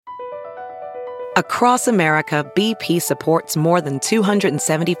Across America, BP supports more than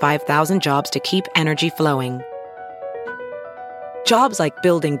 275,000 jobs to keep energy flowing. Jobs like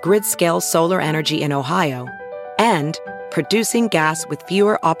building grid-scale solar energy in Ohio and producing gas with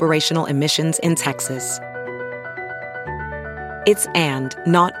fewer operational emissions in Texas. It's and,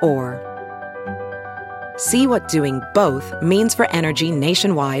 not or. See what doing both means for energy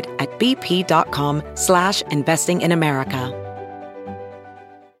nationwide at bp.com/investing in America.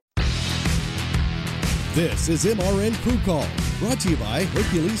 This is MRN Crew Call, brought to you by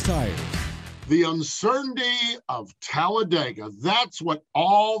Hercules Tires. The uncertainty of Talladega. That's what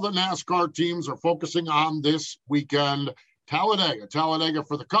all the NASCAR teams are focusing on this weekend. Talladega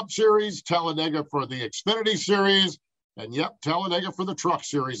for the Cup Series, Talladega for the Xfinity Series, and yep, Talladega for the Truck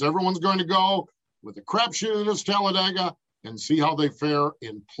Series. Everyone's going to go with the crapshoot that is Talladega and see how they fare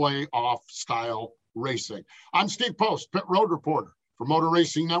in playoff-style racing. I'm Steve Post, pit road reporter for Motor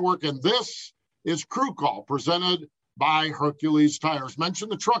Racing Network, and this is Crew Call, presented by Hercules Tires. Mention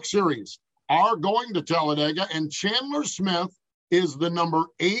the Truck Series are going to Talladega, and Chandler Smith is the number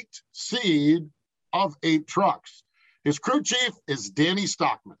 8 seed of 8 trucks. His crew chief is Danny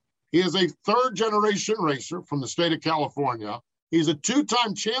Stockman. He is a third-generation racer from the state of California. He's a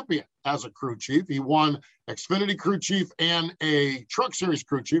 2-time champion as a crew chief. He won Xfinity crew chief and a Truck Series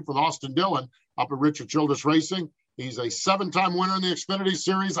crew chief with Austin Dillon up at Richard Childress Racing. He's a 7-time winner in the Xfinity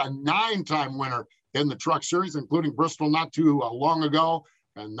Series, a 9-time winner in the Truck Series, including Bristol not too long ago.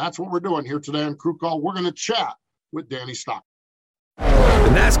 And that's what we're doing here today on Crew Call. We're going to chat with Danny Stockman.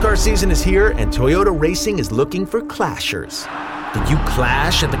 The NASCAR season is here, and Toyota Racing is looking for clashers. Did you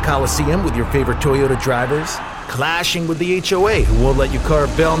clash at the Coliseum with your favorite Toyota drivers? Clashing with the HOA, who won't let you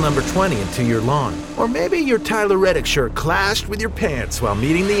carve bell number 20 into your lawn? Or maybe your Tyler Reddick shirt clashed with your pants while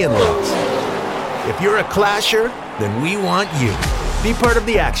meeting the in-laws? If you're a clasher, then we want you. Be part of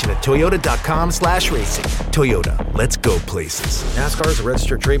the action at toyota.com/racing. Toyota, let's go places. NASCAR is a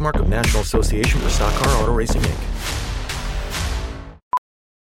registered trademark of National Association for Stock Car Auto Racing, Inc.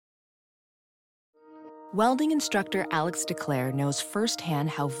 Welding instructor Alex DeClaire knows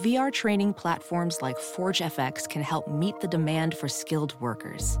firsthand how VR training platforms like ForgeFX can help meet the demand for skilled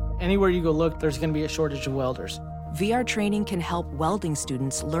workers. Anywhere you go look, there's going to be a shortage of welders. VR training can help welding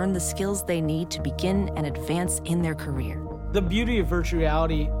students learn the skills they need to begin and advance in their career. The beauty of virtual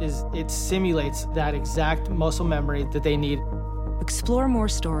reality is it simulates that exact muscle memory that they need. Explore more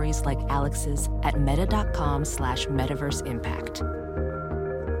stories like Alex's at meta.com/metaverseimpact.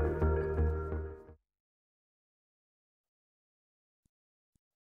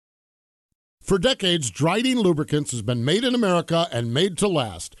 For decades, Dryden Lubricants has been made in America and made to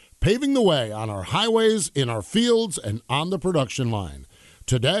last, paving the way on our highways, in our fields, and on the production line.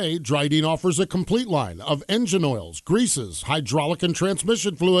 Today, Dryden offers a complete line of engine oils, greases, hydraulic and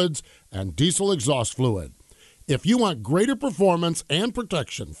transmission fluids, and diesel exhaust fluid. If you want greater performance and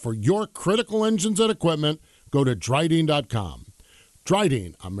protection for your critical engines and equipment, go to Dryden.com.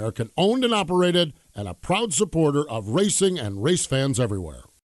 Dryden, American-owned and operated, and a proud supporter of racing and race fans everywhere.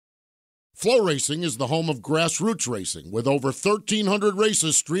 Flow Racing is the home of grassroots racing, with over 1,300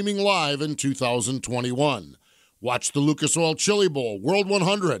 races streaming live in 2021. Watch the Lucas Oil Chili Bowl, World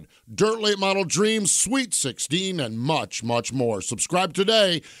 100, Dirt Late Model Dreams, Sweet 16, and much, much more. Subscribe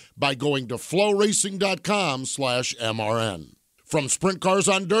today by going to flowracing.com/MRN. From sprint cars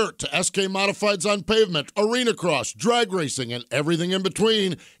on dirt to SK Modifieds on pavement, arena cross, drag racing, and everything in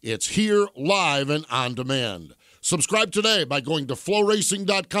between, it's here live and on demand. Subscribe today by going to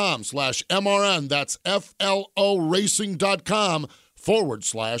flowracing.com/MRN. That's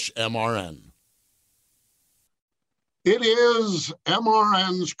FLOracing.com/MRN. It is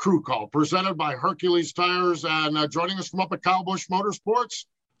MRN's Crew Call, presented by Hercules Tires, and joining us from up at Busch Motorsports,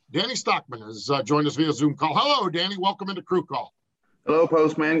 Danny Stockman has joined us via Zoom call. Hello, Danny. Welcome into Crew Call. Hello,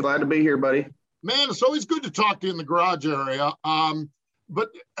 Postman. Glad to be here, buddy. Man, it's always good to talk to you in the garage area.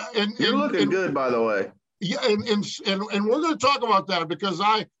 You're looking good, by the way. Yeah, and we're going to talk about that because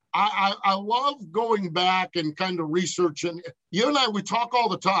I love going back and kind of researching. You and I, we talk all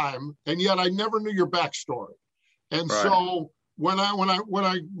the time, and yet I never knew your backstory. And right. So when I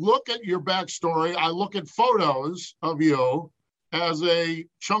look at your backstory, I look at photos of you as a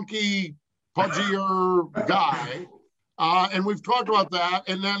chunky, pudgier guy, and we've talked about that.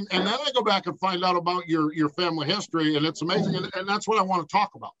 And then I go back and find out about your family history, and it's amazing. And that's what I want to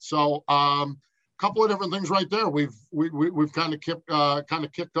talk about. So a couple of different things right there. We've kind of kicked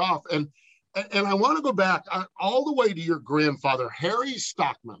off, and I want to go back all the way to your grandfather, Harry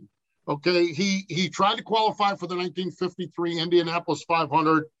Stockman. Okay, he tried to qualify for the 1953 Indianapolis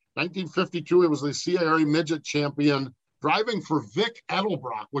 500. 1952, he was the CIRA midget champion. driving for Vic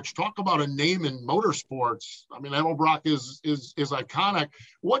Edelbrock, which talk about a name in motorsports. I mean, Edelbrock is iconic.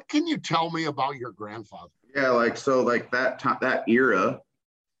 What can you tell me about your grandfather? Yeah, that time, that era,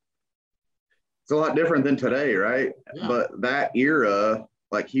 it's a lot different than today, right? Yeah. But that era,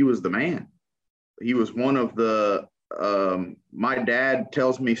 like, he was the man. He was one of the, my dad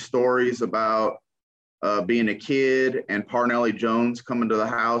tells me stories about being a kid and Parnelli Jones coming to the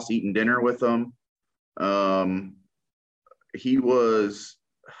house, eating dinner with him. He was,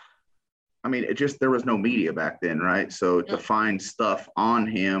 I mean, there was no media back then, right? So to find stuff on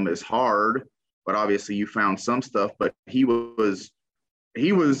him is hard, but obviously you found some stuff. But he was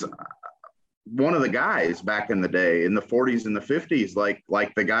one of the guys back in the day, in the 40s and the 50s,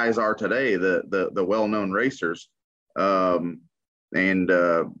 like the guys are today, the well-known racers. He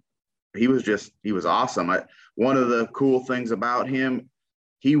was awesome. One of the cool things about him,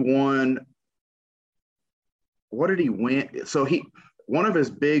 he won. What did he win? So one of his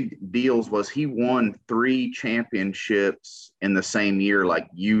big deals was he won 3 championships in the same year, like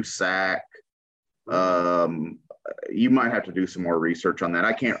USAC. You might have to do some more research on that.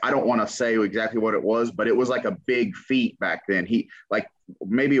 I don't want to say exactly what it was, but it was like a big feat back then.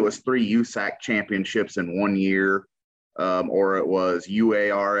 Maybe it was 3 USAC championships in 1 year, or it was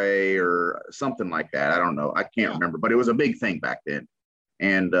UARA or something like that. I don't know. I can't remember, but it was a big thing back then.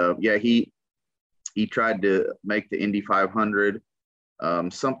 And he tried to make the Indy 500.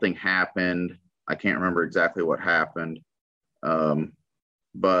 Something happened. I can't remember exactly what happened.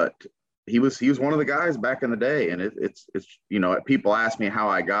 But he was one of the guys back in the day. And it's people ask me how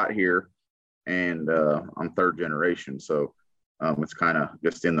I got here, and I'm 3rd generation. So it's kind of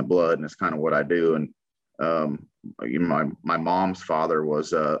just in the blood, and it's kind of what I do. And my mom's father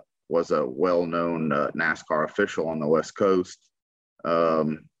was a well-known NASCAR official on the West Coast.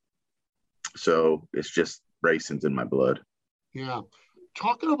 So it's just racing's in my blood. Yeah.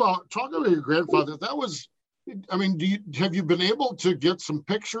 Talking about your grandfather, that was, I mean, have you been able to get some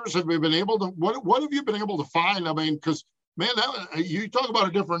pictures? Have you been able to, what have you been able to find? I mean, because, man, you talk about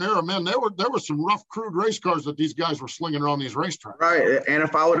a different era, man, there were some rough, crude race cars that these guys were slinging around these racetracks. Right. And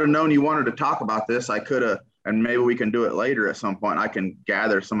if I would have known you wanted to talk about this, I could have, and maybe we can do it later at some point. I can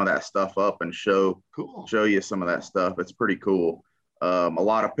gather some of that stuff up and show you some of that stuff. It's pretty cool. A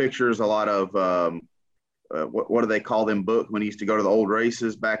lot of pictures, a lot of, what do they call them book when he used to go to the old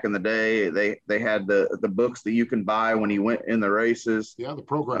races back in the day? They had the books that you can buy when he went in the races. Yeah, the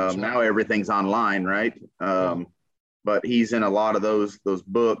programs. Now everything's online, right? But he's in a lot of those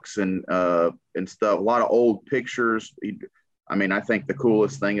books and stuff. A lot of old pictures. I think the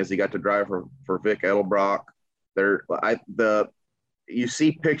coolest thing is he got to drive for Vic Edelbrock. You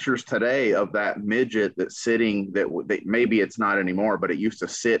see pictures today of that midget that's sitting that maybe it's not anymore, but it used to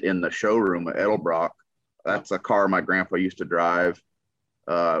sit in the showroom at Edelbrock. That's a car my grandpa used to drive.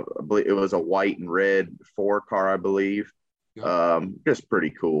 I believe it was a white and red 4 car, I believe. Just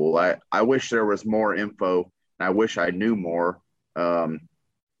pretty cool. I wish there was more info, and I wish I knew more.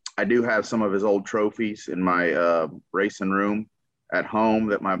 I do have some of his old trophies in my racing room at home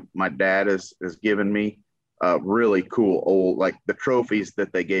that my dad has given me. Really cool old, like the trophies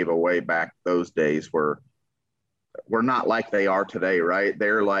that they gave away back those days were not like they are today, right?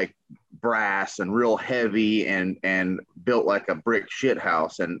 They're like brass and real heavy and built like a brick shit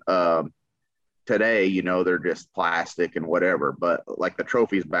house. And today, they're just plastic and whatever, but like the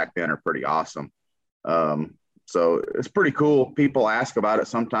trophies back then are pretty awesome. So it's pretty cool. People ask about it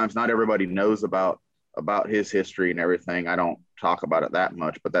sometimes. Not everybody knows about his history and everything. I don't talk about it that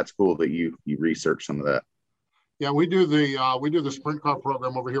much, but that's cool that you research some of that. Yeah, we do the sprint car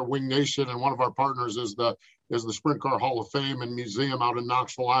program over here, Wing Nation, and one of our partners is the Sprint Car Hall of Fame and Museum out in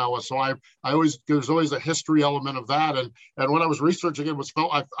Knoxville, Iowa. So there's always a history element of that, and when I was researching it,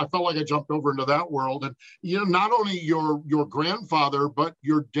 I felt like I jumped over into that world. And not only your grandfather, but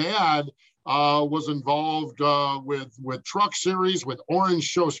your dad was involved with Truck Series, with Orange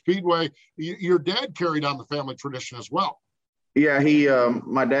Show Speedway. Your dad carried on the family tradition as well. Yeah,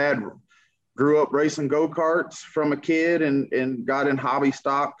 my dad grew up racing go-karts from a kid and got in hobby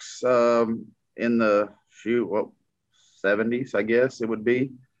stocks in the 70s, I guess it would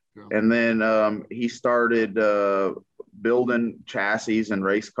be. Yeah. And then he started building chassis and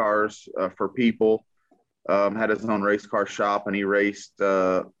race cars for people, had his own race car shop, and he raced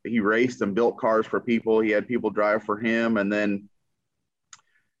and built cars for people. He had people drive for him. And then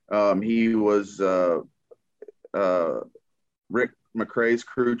he was Rick McRae's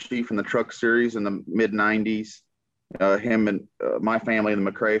crew chief in the Truck Series in the mid 90s. Him and my family and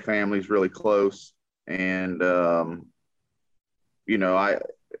the McRae family is really close. And,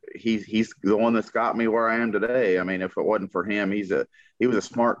 he's the one that's got me where I am today. I mean, if it wasn't for him, he was a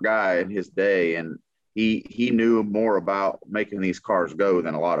smart guy in his day, and he knew more about making these cars go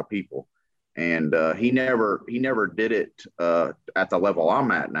than a lot of people. And he never did it at the level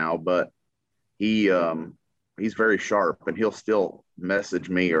I'm at now, but he's very sharp, and he'll still message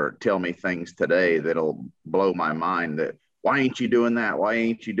me or tell me things today that'll blow my mind. That, why ain't you doing that? Why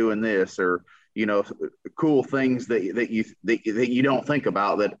ain't you doing this? Or, you know, cool things that you don't think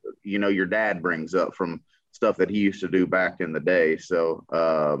about that, you know, your dad brings up from stuff that he used to do back in the day. So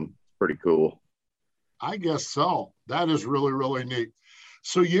pretty cool. I guess so. That is really, really neat.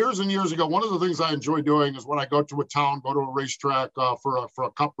 So years and years ago, one of the things I enjoy doing is when I go to a town, go to a racetrack for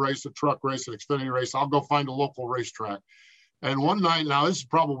a cup race, a truck race, an Xfinity race, I'll go find a local racetrack. And one night, now this is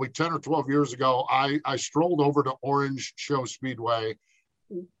probably 10 or 12 years ago, I strolled over to Orange Show Speedway.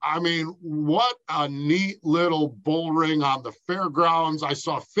 I mean, what a neat little bull ring on the fairgrounds. I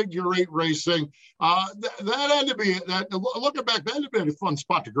saw figure 8 racing. That had to be, looking back, that had to be a fun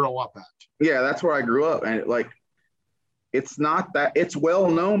spot to grow up at. Yeah, that's where I grew up. And like, it's not that it's well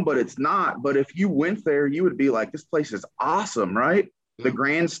known, but it's not. But if you went there, you would be like, this place is awesome, right? Yeah. The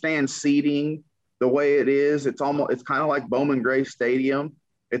grandstand seating, the way it is, it's kind of like Bowman Gray Stadium.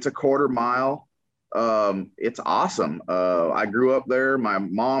 It's a quarter mile. It's awesome. I grew up there. My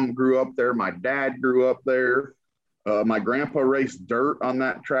mom grew up there. My dad grew up there. My grandpa raced dirt on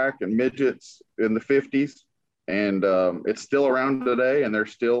that track and midgets in the 50s. And it's still around today, and they're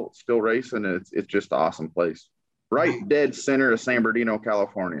still racing. And it's just an awesome place. Right dead center of San Bernardino,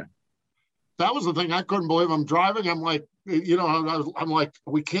 California. That was the thing. I couldn't believe. I'm driving. I'm like, you know, I'm like,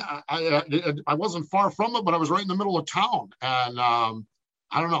 we can't. I wasn't far from it, but I was right in the middle of town, and I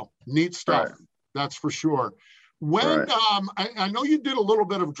don't know, neat stuff. Right. That's for sure. When I know you did a little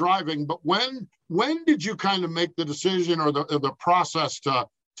bit of driving, but when did you kind of make the decision or the process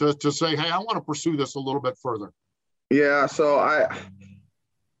to say, hey, I want to pursue this a little bit further? Yeah. So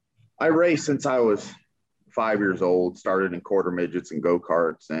I raced since I was 5 years old, started in quarter midgets and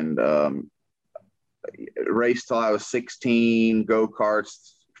go-karts, and raced till I was 16,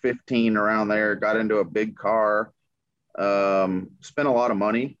 go-karts, 15, around there, got into a big car, spent a lot of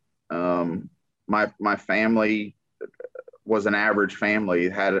money. My family was an average family,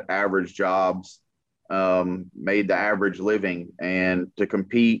 had average jobs, made the average living, and to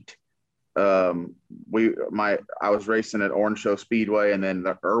compete, I was racing at Orange Show Speedway, and then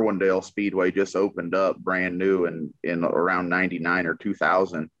the Irwindale Speedway just opened up brand new in around 99 or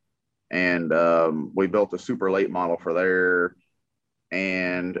 2000. And we built a super late model for there.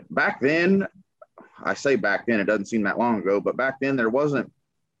 And back then, I say back then, it doesn't seem that long ago, but back then it wasn't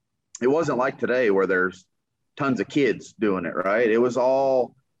like today where there's tons of kids doing it, right? It was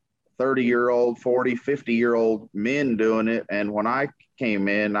all 30-year-old, 40, 50-year-old men doing it. And when I came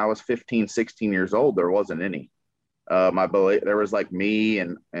in, I was 15, 16 years old. There wasn't any. There was like me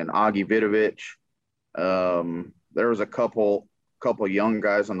and Augie Vidovich. There was a couple young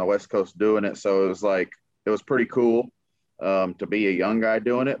guys on the West Coast doing it. So it was pretty cool to be a young guy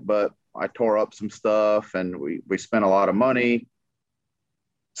doing it. But I tore up some stuff, and we spent a lot of money.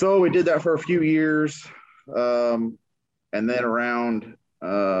 So we did that for a few years. And then around,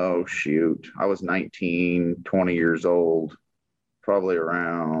 I was 19, 20 years old, probably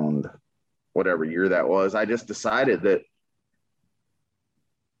around whatever year that was. I just decided that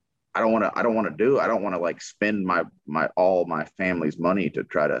I don't want to like spend all my family's money to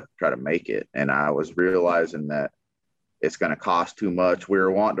try to make it. And I was realizing that it's going to cost too much. We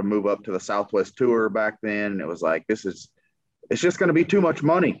were wanting to move up to the Southwest Tour back then. And it was like, it's just going to be too much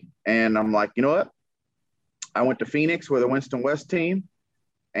money. And I'm like, you know what? I went to Phoenix with a Winston West team,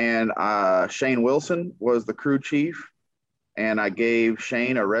 and Shane Wilson was the crew chief. And I gave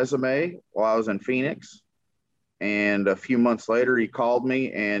Shane a resume while I was in Phoenix. And a few months later, he called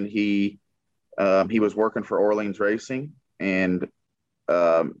me, and he was working for Orleans Racing, and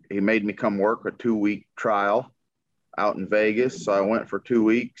he made me come work a 2-week trial out in Vegas. So I went for 2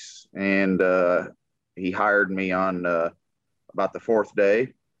 weeks, and he hired me on about the 4th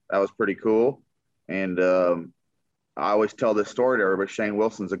day. That was pretty cool. And I always tell this story to everybody. Shane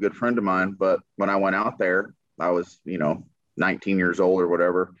Wilson's a good friend of mine, but when I went out there, I was, 19 years old or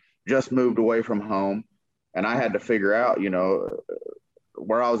whatever, just moved away from home. And I had to figure out,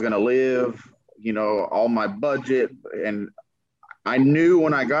 where I was going to live, all my budget. And I knew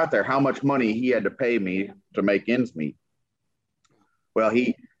when I got there how much money he had to pay me to make ends meet. Well,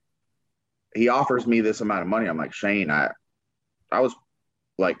 he offers me this amount of money. I'm like, Shane, I was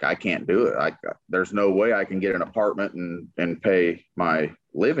like, I can't do it. There's no way I can get an apartment and pay my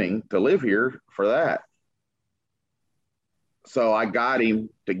living to live here for that. So I got him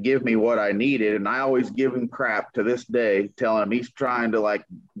to give me what I needed. And I always give him crap to this day, telling him he's trying to like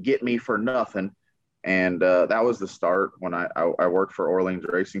get me for nothing. And that was the start when I worked for Orleans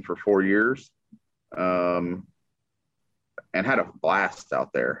Racing for 4 years, and had a blast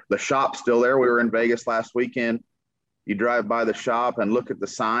out there. The shop's still there. We were in Vegas last weekend. You drive by the shop and look at the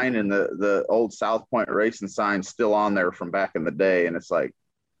sign, and the old South Point Racing sign's still on there from back in the day. And it's like,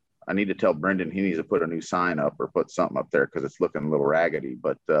 I need to tell Brendan he needs to put a new sign up or put something up there because it's looking a little raggedy.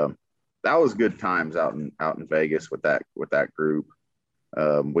 But that was good times out in Vegas with that group.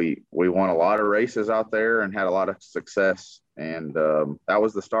 We won a lot of races out there and had a lot of success, and that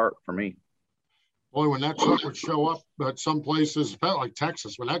was the start for me. Boy, when that truck would show up at some places, like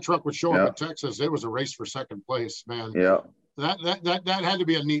Texas, when that truck would show up in Texas, it was a race for second place, man. Yeah. That had to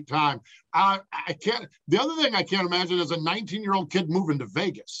be a neat time. I can't. The other thing I can't imagine is a 19-year-old kid moving to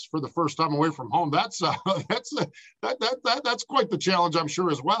Vegas for the first time away from home. That's quite the challenge, I'm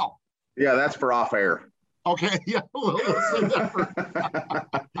sure, as well. Yeah, that's for off air. Okay, yeah, we'll save that for.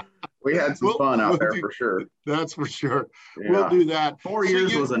 We had some fun out there for sure. That's for sure. Yeah. We'll do that. 4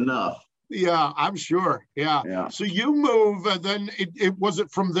 years was enough. Yeah, I'm sure. Yeah. So you move, and then it was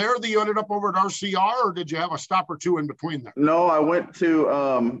it from there that you ended up over at RCR, or did you have a stop or two in between there? No, I went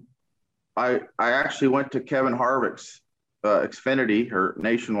to I actually went to Kevin Harvick's Xfinity, her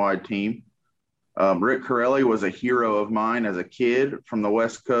nationwide team. Rick Corelli was a hero of mine as a kid from the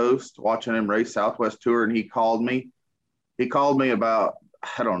West Coast, watching him race Southwest Tour, and he called me. He called me about,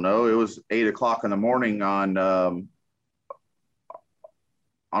 I don't know, it was 8 o'clock in the morning on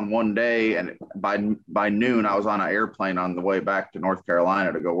one day, and by noon I was on an airplane on the way back to North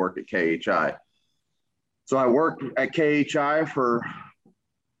Carolina to go work at KHI. So I worked at KHI for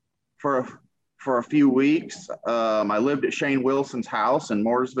a few weeks. I lived at Shane Wilson's house in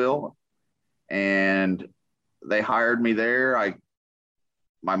Mooresville, and they hired me there.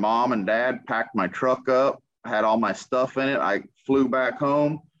 My mom and dad packed my truck up, had all my stuff in it. I flew back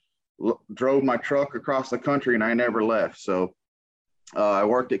home, drove my truck across the country, and I never left. So I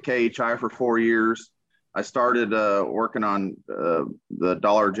worked at KHI for 4 years. I started working on the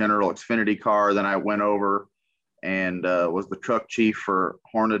Dollar General Xfinity car. Then I went over and was the truck chief for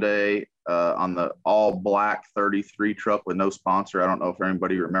Hornaday on the all black 33 truck with no sponsor. I don't know if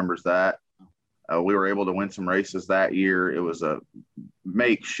anybody remembers that. We were able to win some races that year. It was a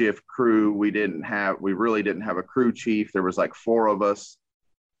makeshift crew. We really didn't have a crew chief. There was like 4 of us.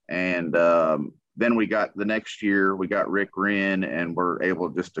 And then the next year we got Rick Wren, and we're able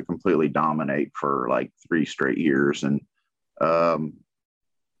just to completely dominate for like 3 straight years. And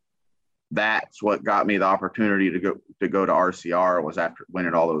that's what got me the opportunity to go to RCR, was after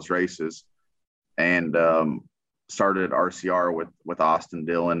winning all those races, and started at RCR with Austin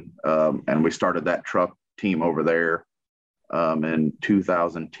Dillon. And we started that truck team over there in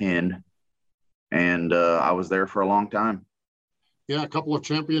 2010. And I was there for a long time. Yeah, a couple of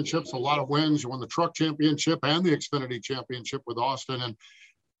championships, a lot of wins. You won the truck championship and the Xfinity championship with Austin. And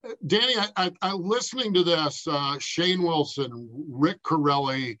Danny, I listening to this, Shane Wilson, Rick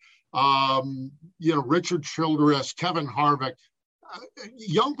Corelli, Richard Childress, Kevin Harvick,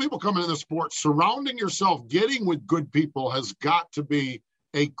 young people coming into the sport, surrounding yourself, getting with good people has got to be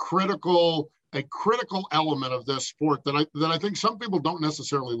a critical element of this sport that I think some people don't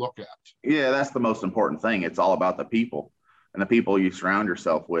necessarily look at. Yeah, that's the most important thing. It's all about the people and the people you surround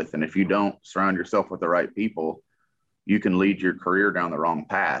yourself with. And if you don't surround yourself with the right people, you can lead your career down the wrong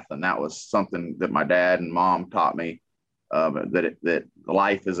path. And that was something that my dad and mom taught me, that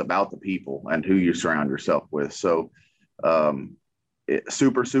life is about the people and who you surround yourself with. So it's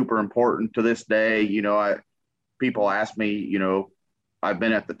super, super important to this day. People ask me, I've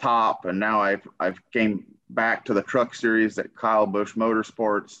been at the top, and now I've came back to the truck series at Kyle Busch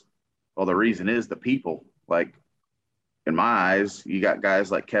Motorsports. Well, the reason is the people. Like, in my eyes, you got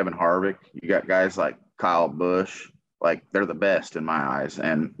guys like Kevin Harvick, you got guys like Kyle Busch, like they're the best in my eyes,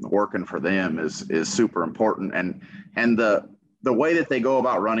 and working for them is super important. And the way that they go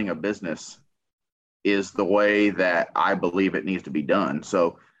about running a business is the way that I believe it needs to be done.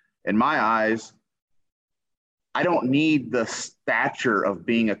 So in my eyes, I don't need the stature of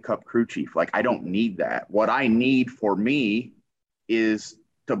being a Cup crew chief. Like, I don't need that. What I need for me is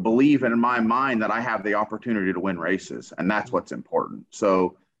to believe in my mind that I have the opportunity to win races. And that's what's important.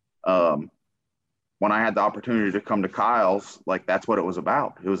 So when I had the opportunity to come to Kyle's, like, that's what it was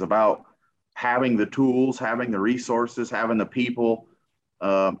about. It was about having the tools, having the resources, having the people,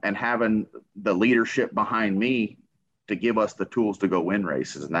 and having the leadership behind me to give us the tools to go win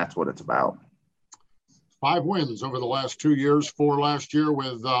races. And that's what it's about. 5 wins over the last 2 years, 4 last year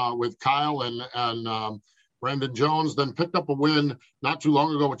with Kyle, and Brandon Jones, then picked up a win not too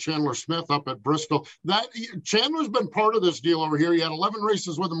long ago with Chandler Smith up at Bristol. That Chandler's been part of this deal over here. He had 11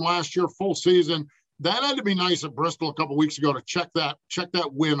 races with him last year, full season. That had to be nice at Bristol a couple weeks ago to check that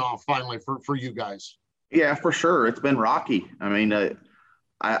win off finally for you guys. Yeah, for sure. It's been rocky. I mean,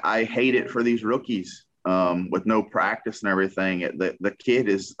 I hate it for these rookies with no practice and everything. The kid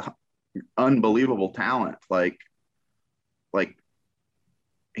is unbelievable talent. Like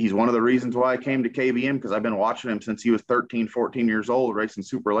he's one of the reasons why I came to KBM, because I've been watching him since he was 13, 14 years old, racing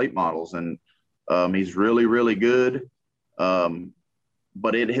super late models. And he's really, really good.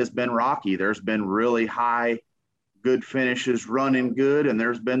 But it has been rocky. There's been really high, good finishes running good. And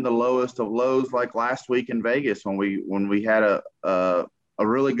there's been the lowest of lows, like last week in Vegas when we had a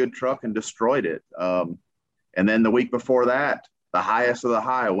really good truck and destroyed it. And then the week before that, the highest of the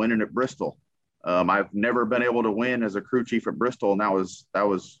high, winning at Bristol. I've never been able to win as a crew chief at Bristol, and that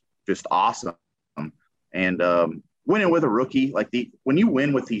was just awesome. And winning with a rookie, when you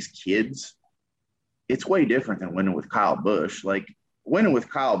win with these kids, it's way different than winning with Kyle Busch. Like winning with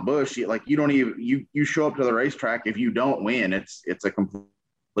Kyle Busch, you don't even you show up to the racetrack. If you don't win, it's a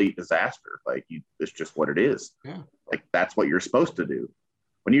complete disaster. It's just what it is. Yeah. Like that's what you're supposed to do.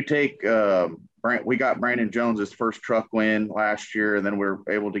 When you take we got Brandon Jones's first truck win last year, and then we're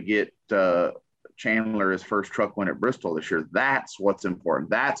able to get Chandler his first truck win at Bristol this year. That's what's important.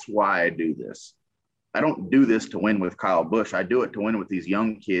 That's why I do this. I don't do this to win with Kyle Busch. I do it to win with these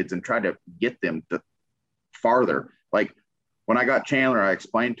young kids and try to get them to farther. Like when I got Chandler, I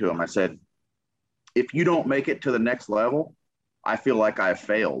explained to him, I said, if you don't make it to the next level, I feel like I've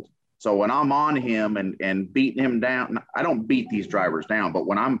failed. So when I'm on him and beating him down, I don't beat these drivers down, but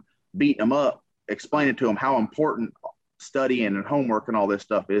when I'm beating them up, explaining to them how important studying and homework and all this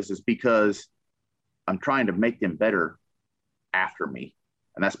stuff is because I'm trying to make them better after me.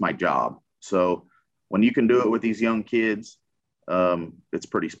 And that's my job. So when you can do it with these young kids, it's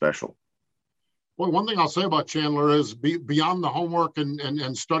pretty special. Well, one thing I'll say about Chandler is beyond the homework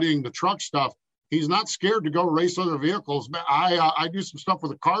and studying the truck stuff, he's not scared to go race other vehicles. I do some stuff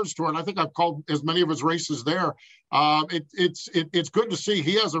with the Cars Tour, and I think I've called as many of his races there. It's good to see.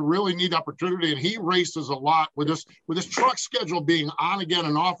 He has a really neat opportunity, and he races a lot with this truck schedule being on again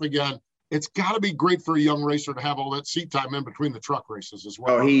and off again. It's got to be great for a young racer to have all that seat time in between the truck races as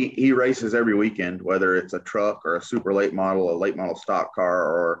well. Oh, he races every weekend, whether it's a truck or a super late model, a late model stock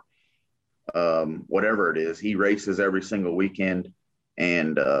car, or whatever it is. He races every single weekend.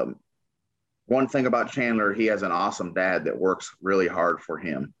 And one thing about Chandler, he has an awesome dad that works really hard for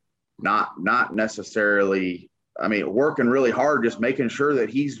him. Not necessarily, working really hard, just making sure that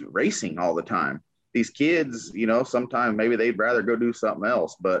he's racing all the time. These kids, sometimes maybe they'd rather go do something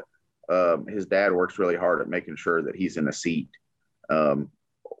else, but his dad works really hard at making sure that he's in a seat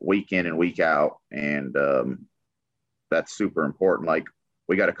week in and week out. And that's super important. Like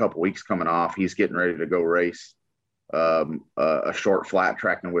we got a couple weeks coming off. He's getting ready to go race a short flat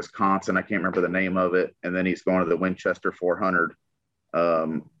track in Wisconsin. I can't remember the name of it. And then he's going to the Winchester 400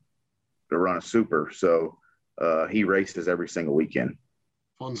 to run a super. So he races every single weekend.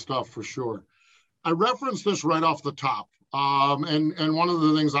 Fun stuff for sure. I referenced this right off the top. And one of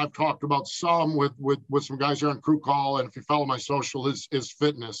the things I've talked about some with some guys here on Crew Call, and if you follow my social, is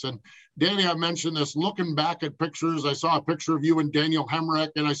fitness. And Danny, I mentioned this, looking back at pictures, I saw a picture of you and Daniel Hemrick,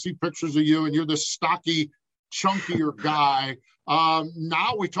 and I see pictures of you, and you're this stocky, chunkier guy.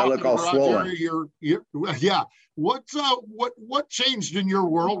 Now we talk about swollen. Yeah. What changed in your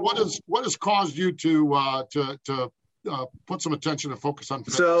world? What has caused you to put some attention and focus on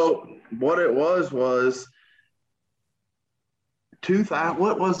fitness? So what it was what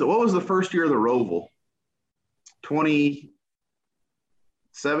was the first year of the Roval?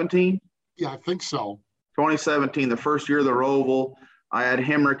 2017? Yeah, I think so. 2017, the first year of the Roval. I had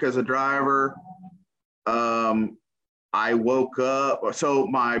Hemrick as a driver. I woke up. So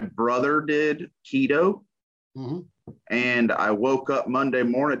my brother did keto. Mm-hmm. And I woke up Monday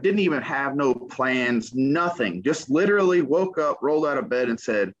morning, didn't even have no plans, nothing. Just literally woke up, rolled out of bed and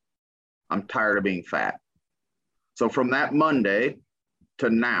said, I'm tired of being fat. So from that Monday to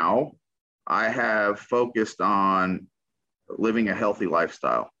now, I have focused on living a healthy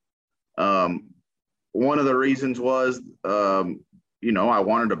lifestyle. One of the reasons was, I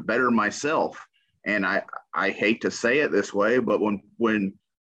wanted to better myself. And I hate to say it this way, but when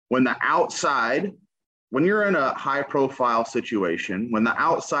the outside, when you're in a high profile situation, when the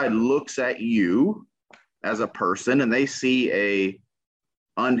outside looks at you as a person and they see a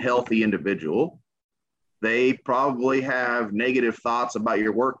unhealthy individual, they probably have negative thoughts about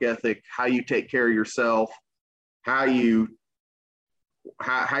your work ethic, how you take care of yourself, how you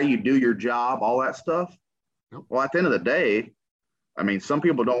do your job, all that stuff. Yep. Well, at the end of the day, I mean, some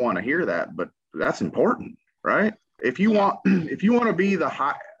people don't want to hear that, but that's important, right? If you want to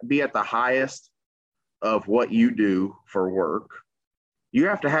be at the highest of what you do for work, you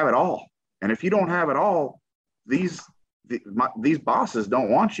have to have it all. And if you don't have it all, these bosses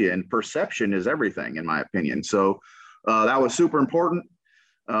don't want you, and perception is everything, in my opinion. So that was super important.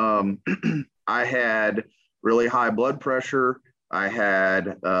 I had really high blood pressure. I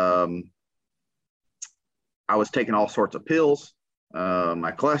was taking all sorts of pills.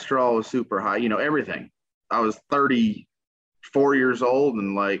 My cholesterol was super high, everything. I was 34 years old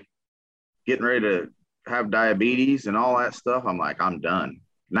and like getting ready to have diabetes and all that stuff. I'm like, I'm done.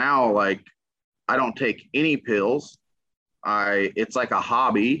 Now, like, I don't take any pills. It's like a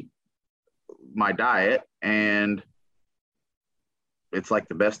hobby, my diet, and it's like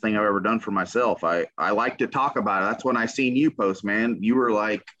the best thing I've ever done for myself. I like to talk about it. That's when I seen you post, man. You were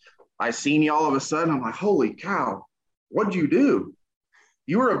like, I seen you all of a sudden. I'm like, holy cow, what'd you do?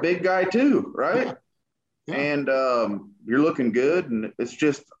 You were a big guy too, right? Yeah. Yeah. And you're looking good. And it's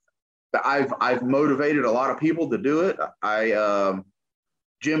just, I've motivated a lot of people to do it.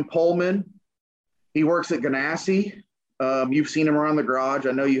 Jim Pullman, he works at Ganassi. You've seen him around the garage.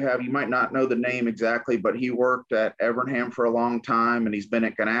 I know you have. You might not know the name exactly, but he worked at Evernham for a long time, and he's been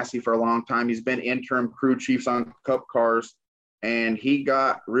at Ganassi for a long time. He's been interim crew chiefs on Cup cars, and he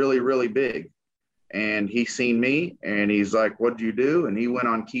got really, really big. And he's seen me, and he's like, what'd you do? And he went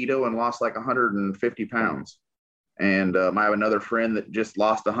on keto and lost like 150 pounds. And I have another friend that just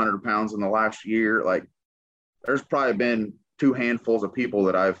lost 100 pounds in the last year. Like, there's probably been 2 handfuls of people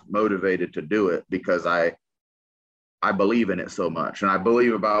that I've motivated to do it because I believe in it so much. And I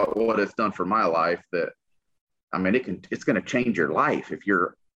believe about what it's done for my life that, I mean, it's going to change your life. If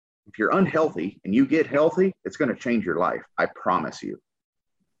you're unhealthy and you get healthy, it's going to change your life. I promise you.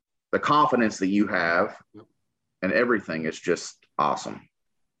 The confidence that you have and everything is just awesome.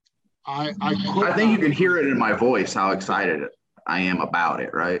 I think you can hear it in my voice, how excited I am about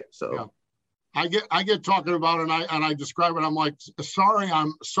it. Right. So yeah. I get talking about it and I describe it. I'm like, sorry,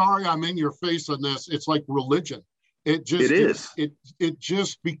 I'm in your face on this. It's like religion. It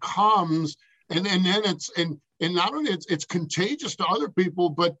just becomes, and then and not only it's contagious to other people,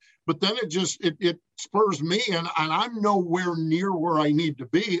 but then it spurs me, and I'm nowhere near where I need to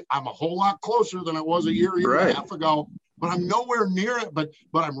be. I'm a whole lot closer than I was a year and a half ago, but I'm nowhere near it. But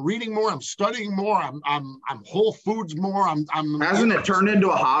I'm reading more, I'm studying more, I'm Whole Foods more. Hasn't it turned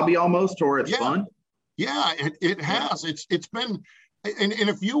into a hobby almost, or it's fun? Yeah, it has. It's been. And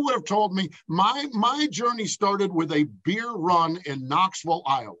if you would have told me, my journey started with a beer run in Knoxville,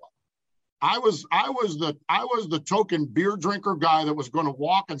 Iowa. I was the token beer drinker guy that was going to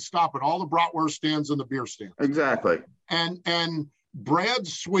walk and stop at all the bratwurst stands and the beer stands. Exactly. And Brad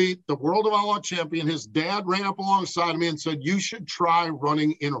Sweet, the World of Outlaw champion, his dad ran up alongside of me and said, you should try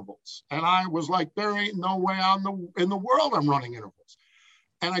running intervals. And I was like, there ain't no way in the world I'm running intervals.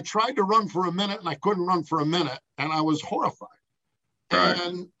 And I tried to run for a minute and I couldn't run for a minute, and I was horrified. Right.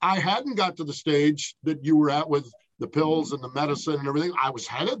 And I hadn't got to the stage that you were at with the pills and the medicine and everything. I was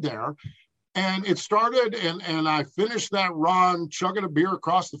headed there, and it started, and I finished that run, chugging a beer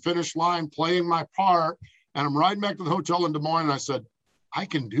across the finish line, playing my part. And I'm riding back to the hotel in Des Moines, and I said, I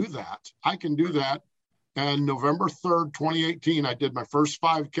can do that. And November 3rd, 2018, I did my first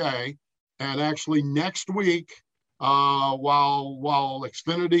 5K. And actually next week, while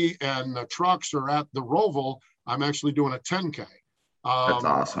Xfinity and the trucks are at the Roval, I'm actually doing a 10K. That's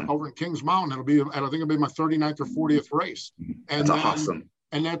awesome. Over in Kings Mountain. I think it'll be my 39th or 40th race. And that's awesome.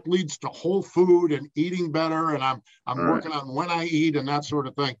 And that leads to whole food and eating better. And I'm working on when I eat and that sort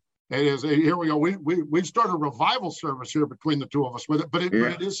of thing. It is. Here we go. We started a revival service here between the two of us with it, but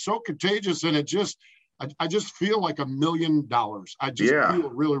it is so contagious, and I just feel like $1 million. I just feel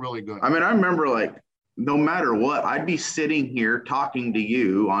really, really good. I mean, I remember, like, no matter what, I'd be sitting here talking to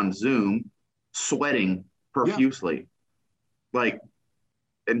you on Zoom, sweating profusely, like,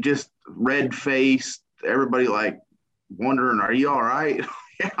 and just red faced, everybody like wondering, are you all right?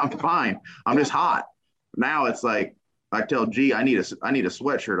 Yeah, I'm fine. I'm just hot. Now it's like, I tell G, I need a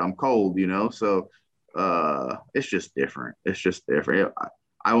sweatshirt. I'm cold, So it's just different.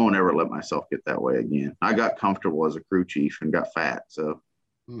 I won't ever let myself get that way again. I got comfortable as a crew chief and got fat. So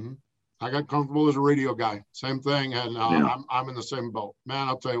I got comfortable as a radio guy. Same thing. And I'm in the same boat, man.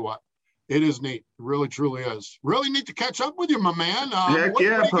 I'll tell you what. It is neat. It really, truly is. Really neat to catch up with you, my man. Heck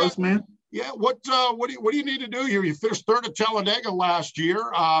yeah, Postman. Yeah. What do you need to do here? You finished third at Talladega last year.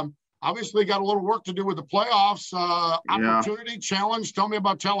 Obviously got a little work to do with the playoffs. Opportunity, challenge. Tell me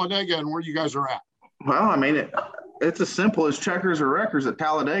about Talladega and where you guys are at. Well, I mean, it's as simple as checkers or wreckers. At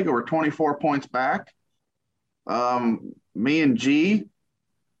Talladega, we're 24 points back. Me and G,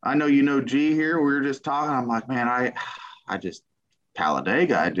 I know you know G here. We were just talking. I'm like, man, I just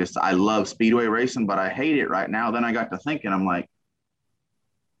Talladega. I love speedway racing, but I hate it right now. Then I got to thinking, I'm like,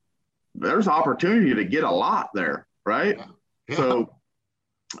 there's opportunity to get a lot there, right? Yeah. So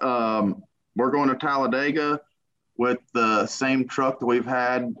we're going to Talladega with the same truck that we've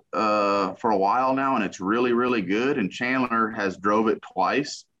had for a while now, and it's really, really good. And Chandler has drove it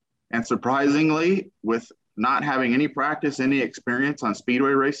twice. And surprisingly, with not having any practice, any experience on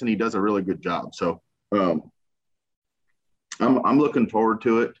speedway racing, he does a really good job. So I'm looking forward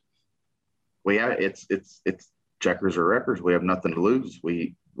to it. It's checkers or records. We have nothing to lose.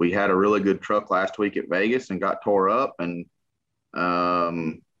 We had a really good truck last week at Vegas and got tore up, and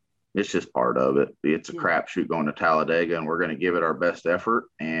it's just part of it. It's a crapshoot going to Talladega, and we're going to give it our best effort.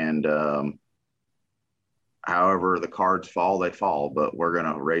 And however the cards fall, they fall. But we're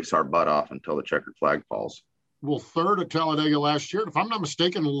going to race our butt off until the checkered flag falls. Well, third at Talladega last year, if I'm not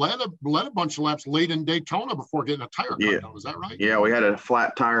mistaken, led a bunch of laps late in Daytona before getting a tire cut down. Is that right? Yeah, we had a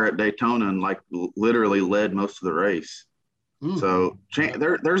flat tire at Daytona and literally led most of the race. So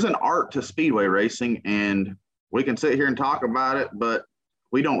there's an art to speedway racing, and we can sit here and talk about it, but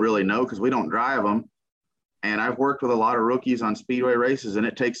we don't really know because we don't drive them. And I've worked with a lot of rookies on speedway races, and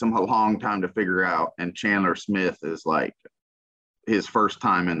it takes them a long time to figure out. And Chandler Smith is like his first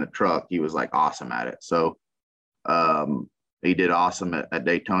time in the truck. He was like awesome at it. So he did awesome at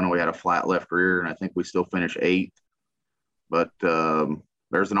Daytona. We had a flat left rear, and I think we still finished 8th. But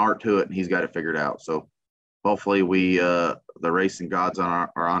there's an art to it, and he's got it figured out. So hopefully the racing gods are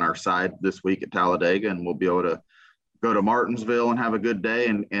on our side this week at Talladega, and we'll be able to go to Martinsville and have a good day,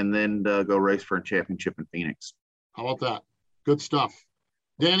 and then go race for a championship in Phoenix. How about that? Good stuff.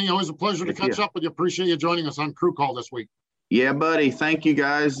 Danny, always a pleasure to catch up with you. Appreciate you joining us on Crew Call this week. Yeah, buddy. Thank you,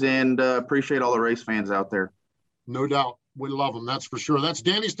 guys, and appreciate all the race fans out there. No doubt. We love them, that's for sure. That's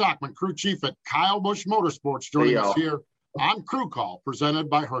Danny Stockman, crew chief at Kyle Busch Motorsports, joining us here on Crew Call, presented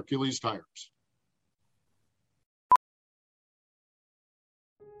by Hercules Tires.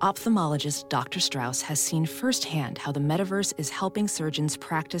 Ophthalmologist Dr. Strauss has seen firsthand how the metaverse is helping surgeons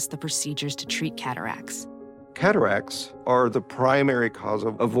practice the procedures to treat cataracts. Cataracts are the primary cause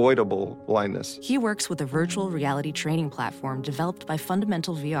of avoidable blindness. He works with a virtual reality training platform developed by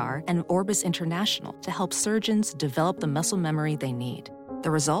Fundamental VR and Orbis International to help surgeons develop the muscle memory they need.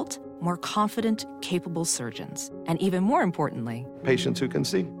 The result? More confident, capable surgeons. And even more importantly, patients who can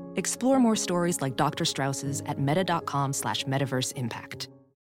see. Explore more stories like Dr. Strauss's at meta.com/metaverseimpact.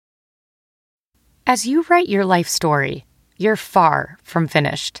 As you write your life story, you're far from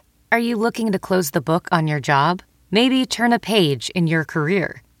finished. Are you looking to close the book on your job? Maybe turn a page in your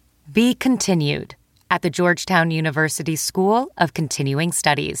career? Be continued at the Georgetown University School of Continuing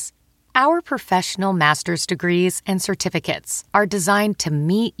Studies. Our professional master's degrees and certificates are designed to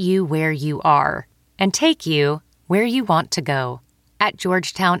meet you where you are and take you where you want to go. At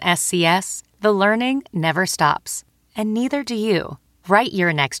Georgetown SCS, the learning never stops, and neither do you. Write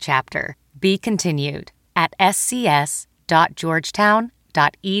your next chapter. Be continued at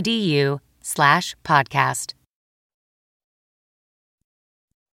scs.georgetown.edu/podcast.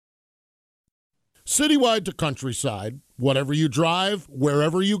 Citywide to countryside, whatever you drive,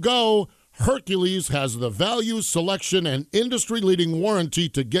 wherever you go, Hercules has the value, selection, and industry-leading warranty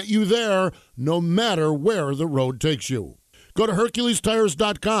to get you there no matter where the road takes you. Go to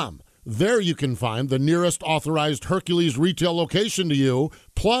HerculesTires.com. There you can find the nearest authorized Hercules retail location to you.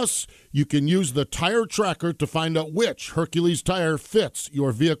 Plus, you can use the tire tracker to find out which Hercules tire fits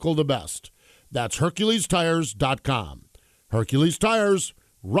your vehicle the best. That's HerculesTires.com. Hercules Tires,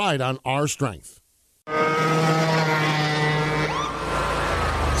 ride on our strength.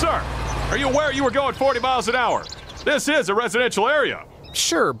 Sir, are you aware you were going 40 miles an hour? This is a residential area.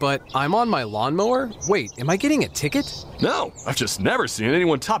 Sure, but I'm on my lawnmower? Wait, am I getting a ticket? No, I've just never seen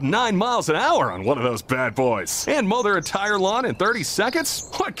anyone top 9 miles an hour on one of those bad boys. And mow their entire lawn in 30 seconds?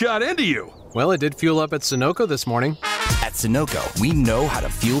 What got into you? Well, it did fuel up at Sunoco this morning. At Sunoco, we know how to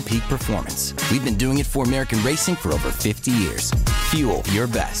fuel peak performance. We've been doing it for American racing for over 50 years. Fuel your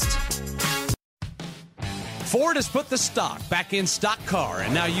best. Ford has put the stock back in Stock Car,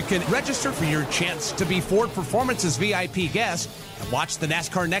 and now you can register for your chance to be Ford Performance's VIP guest and watch the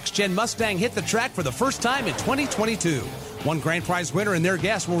NASCAR Next Gen Mustang hit the track for the first time in 2022. One grand prize winner and their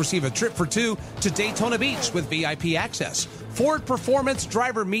guest will receive a trip for 2 to Daytona Beach with VIP access, Ford Performance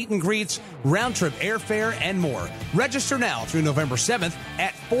driver meet and greets, round-trip airfare, and more. Register now through November 7th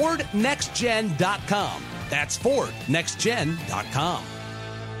at FordNextGen.com. That's FordNextGen.com.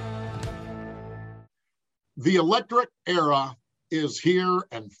 The electric era is here,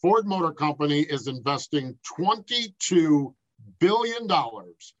 and Ford Motor Company is investing $22 billion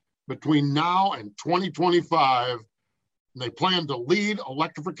between now and 2025. They plan to lead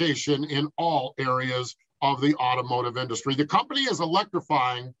electrification in all areas of the automotive industry. The company is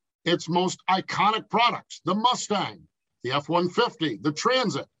electrifying its most iconic products, the Mustang, the F-150, the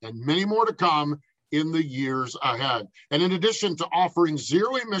Transit, and many more to come in the years ahead. And in addition to offering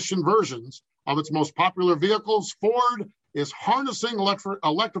zero-emission versions of its most popular vehicles, Ford is harnessing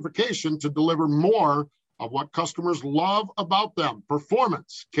electrification to deliver more of what customers love about them: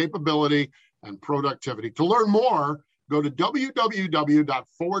 performance, capability, and productivity. To learn more, go to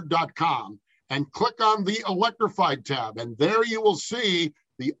www.ford.com and click on the Electrified tab, and there you will see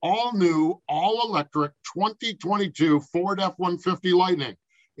the all-new, all-electric 2022 Ford F-150 Lightning.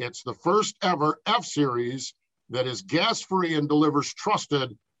 It's the first ever F-Series that is gas-free and delivers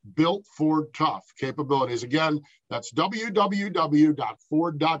trusted, built Ford tough capabilities. Again, that's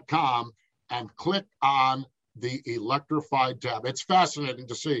www.ford.com and click on the Electrified tab. It's fascinating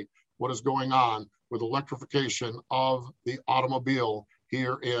to see what is going on with electrification of the automobile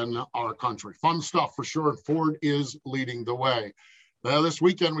here in our country. Fun stuff for sure, and Ford is leading the way. This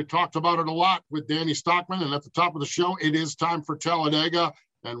weekend, we talked about it a lot with Danny Stockman, and at the top of the show, it is time for Talladega,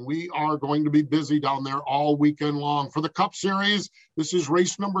 and we are going to be busy down there all weekend long. For the Cup Series, this is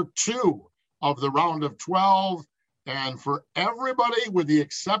race number 2 of the round of 12, and for everybody, with the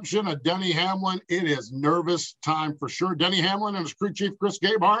exception of Denny Hamlin, it is nervous time for sure. Denny Hamlin and his crew chief, Chris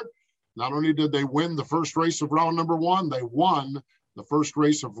Gabehart, not only did they win the first race of round number 1, they won the first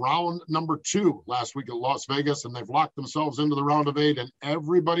race of round number 2 last week at Las Vegas, and they've locked themselves into the round of 8, and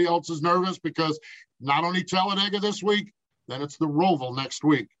everybody else is nervous because not only Talladega this week, then it's the Roval next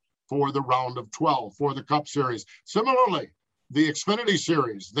week for the round of 12 for the Cup Series. Similarly, the Xfinity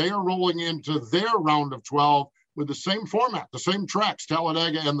Series, they are rolling into their round of 12 with the same format, the same tracks,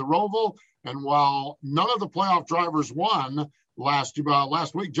 Talladega and the Roval. And while none of the playoff drivers won last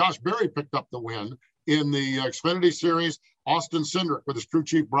week, Josh Berry picked up the win in the Xfinity Series. Austin Cindric with his crew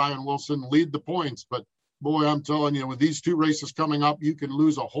chief, Brian Wilson, lead the points. But boy, I'm telling you, with these 2 races coming up, you can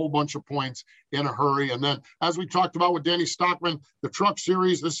lose a whole bunch of points in a hurry. And then, as we talked about with Danny Stockman, the Truck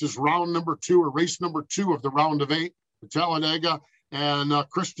Series, this is round number 2, or race number 2 of the round of 8 at Talladega. And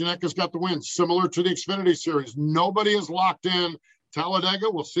Christian Eckes got the win, similar to the Xfinity Series. Nobody is locked in. Talladega,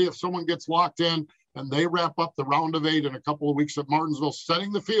 we'll see if someone gets locked in, and they wrap up the round of 8 in a couple of weeks at Martinsville,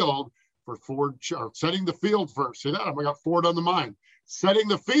 setting the field for Ford, setting the field for, see that, I got Ford on the mind, setting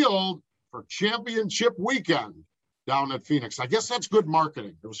the field for championship weekend down at Phoenix. I guess that's good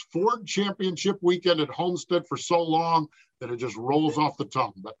marketing. It was Ford Championship Weekend at Homestead for so long that it just rolls off the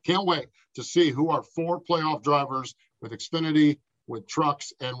tongue. But can't wait to see who our 4 playoff drivers with Xfinity, with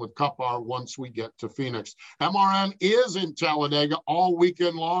trucks, and with Cup are once we get to Phoenix. MRN is in Talladega all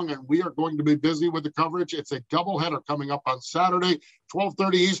weekend long, and we are going to be busy with the coverage. It's a doubleheader coming up on Saturday,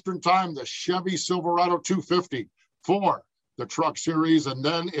 12:30 Eastern time, the Chevy Silverado 250 for the Truck Series, and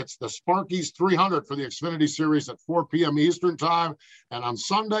then it's the Sparky's 300 for the Xfinity Series at 4 p.m. Eastern time. And on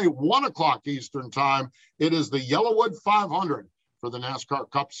Sunday, 1 o'clock Eastern time, it is the Yellowwood 500 for the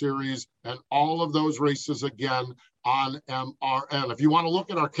NASCAR Cup Series, and all of those races again on MRN. If you want to look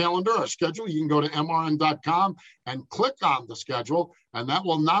at our calendar, our schedule, you can go to MRN.com and click on the schedule, and that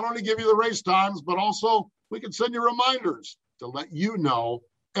will not only give you the race times, but also we can send you reminders to let you know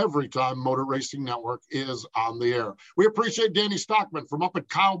every time Motor Racing Network is on the air. We appreciate Danny Stockman from up at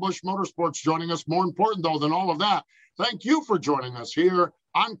Kyle Busch Motorsports joining us. More important, though, than all of that, thank you for joining us here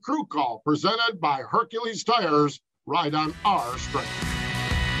on Crew Call, presented by Hercules Tires, right on our strength.